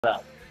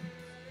up.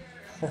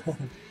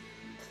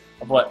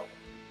 Of what?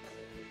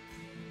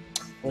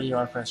 What do you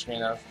want print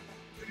screen of?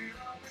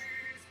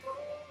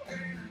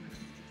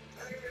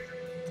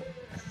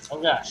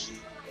 Oh gosh.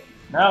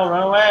 No,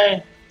 run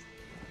away!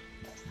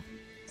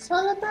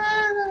 Son of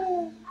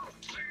a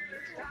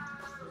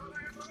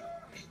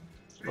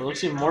It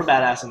looks even more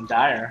badass than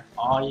Dire.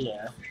 Oh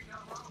yeah.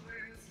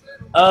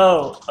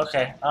 Oh,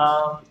 okay.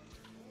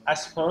 I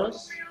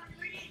suppose.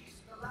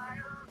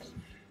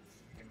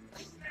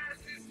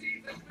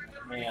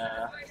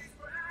 Yeah.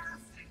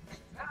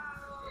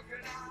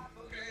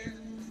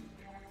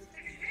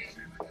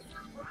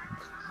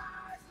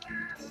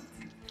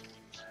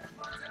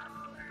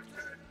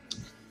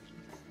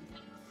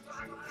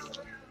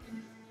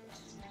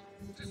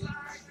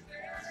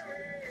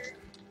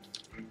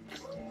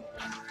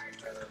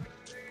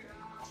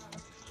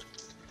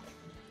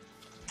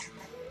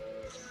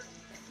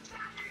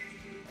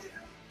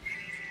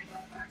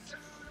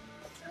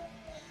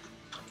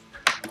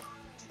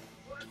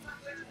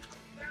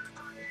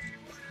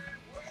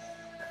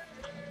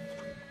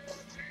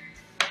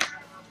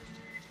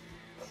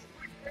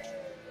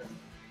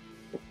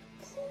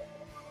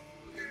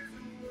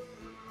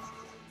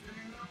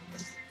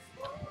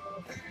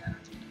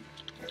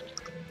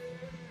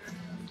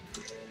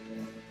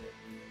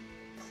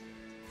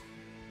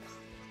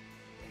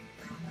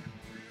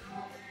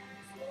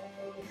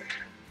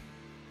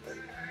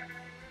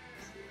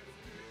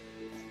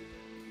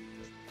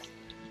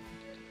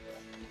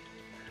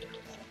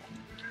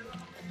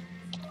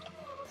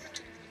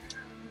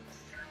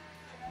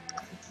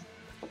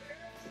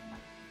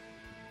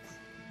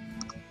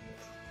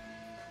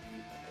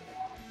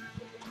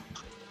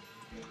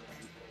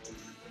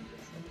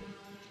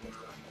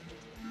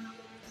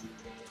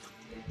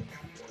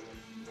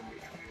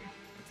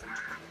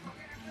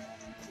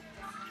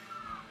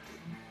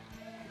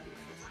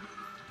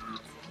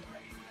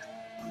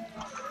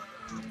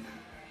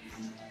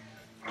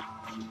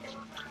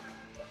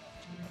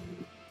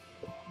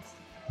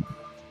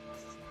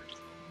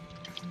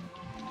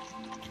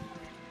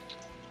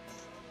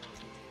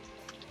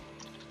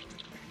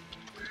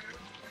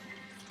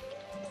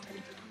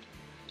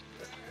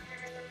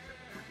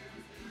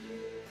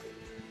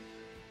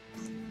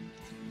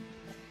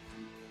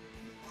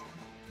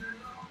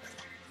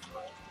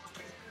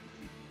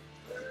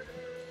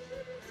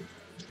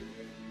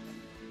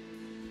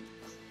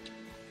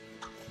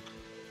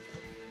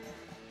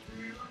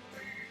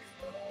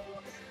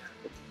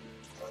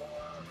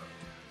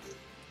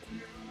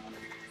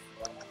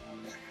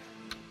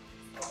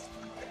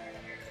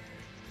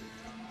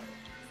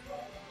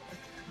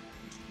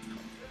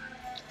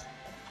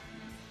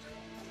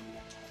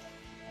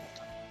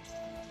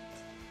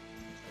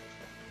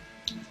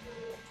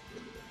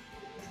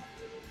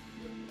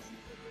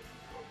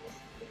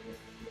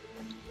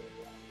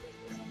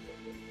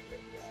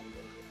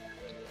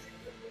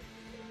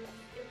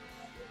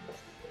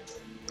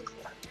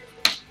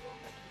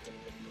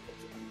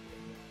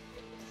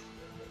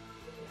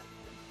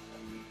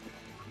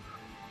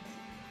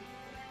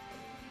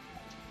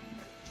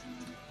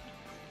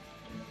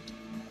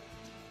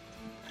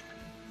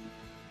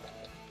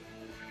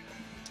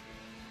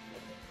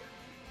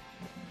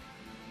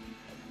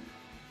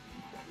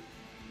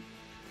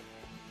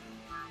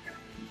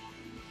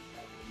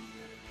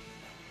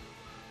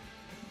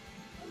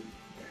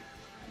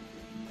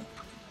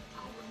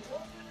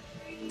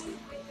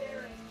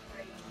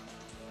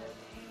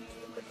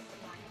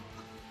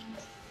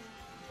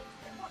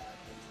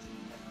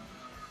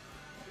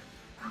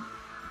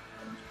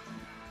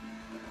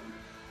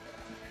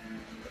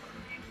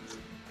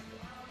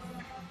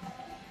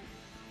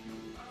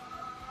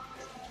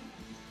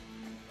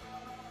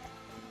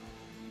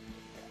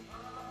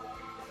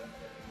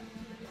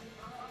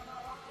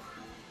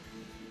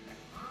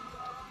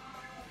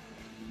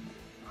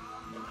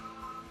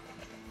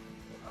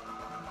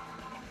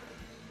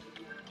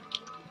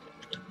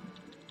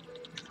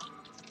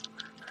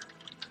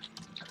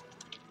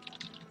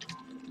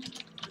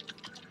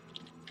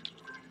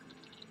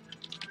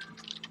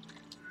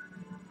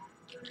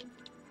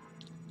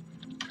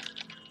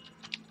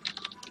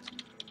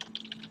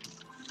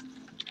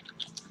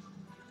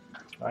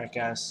 Alright,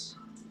 guys.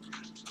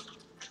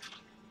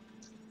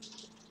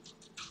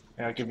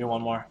 Here, I'll give you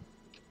one more.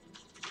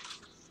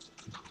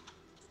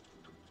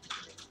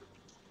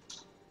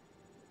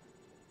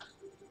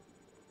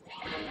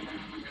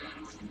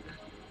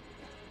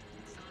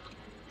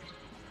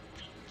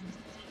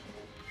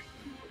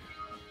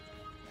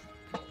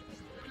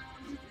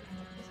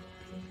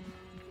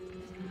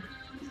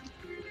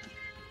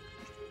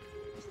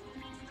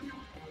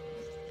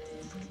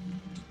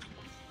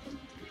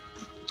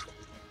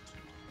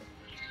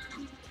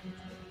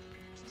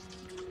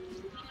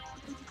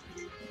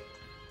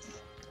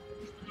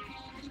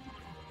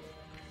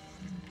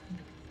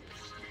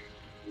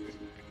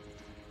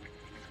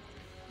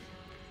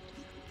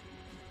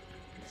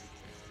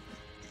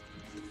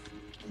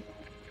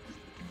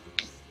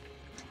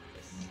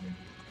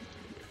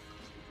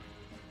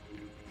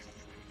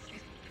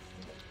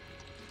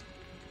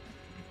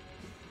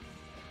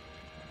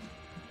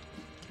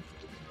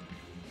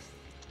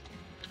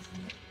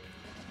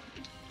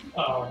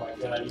 Oh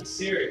my god, are you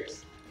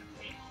serious?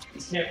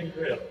 This can't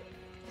be real.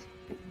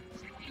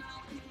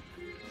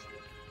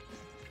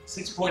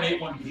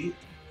 6.81B?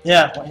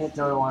 Yeah, what hit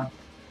the other one?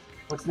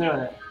 What's new in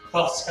it?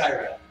 Tough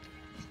Skyrat.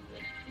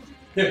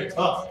 They're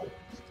tough.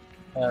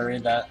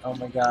 Read that. Oh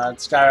my god.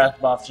 Skywrath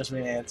buff just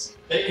means.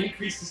 They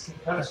increase his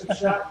concussion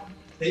shot.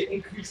 They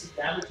increase his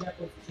damage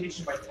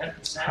amplification by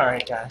 10%.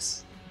 Alright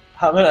guys.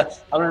 I'm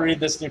gonna read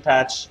this new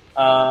patch.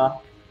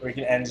 We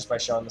can end just by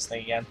showing this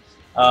thing again.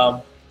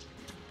 I'm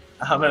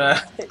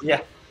gonna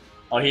yeah.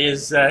 Oh,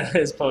 his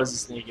pose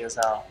is sneaky as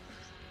hell.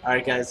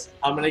 Alright guys,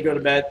 I'm gonna go to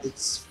bed.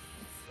 It's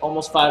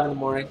almost 5 in the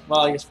morning.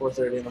 Well, I guess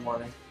 4:30 in the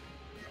morning.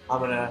 I'm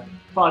gonna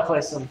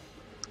probably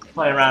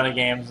play a round of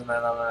games and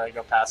then I'm gonna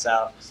go pass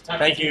out.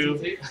 Thank you.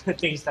 I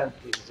think it's time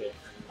for PTT.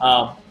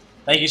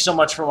 Thank you so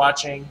much for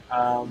watching.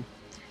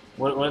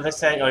 What did they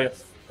say? Oh,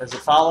 does it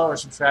follow or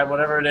subscribe?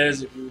 Whatever it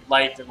is, if you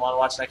liked and want to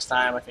watch next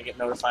time, I think it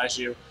notifies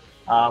you.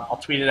 I'll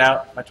tweet it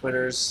out. My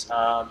Twitter's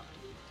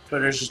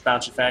just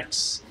bounch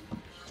effects.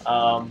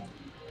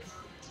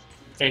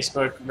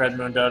 Facebook, Red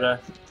Moon Dota,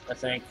 I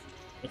think,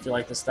 if you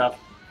like this stuff.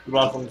 You're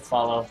welcome to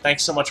follow.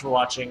 Thanks so much for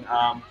watching.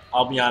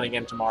 I'll be on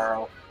again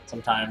tomorrow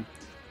sometime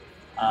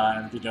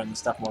and be doing this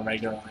stuff more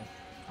regularly.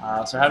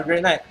 So have a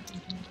great night.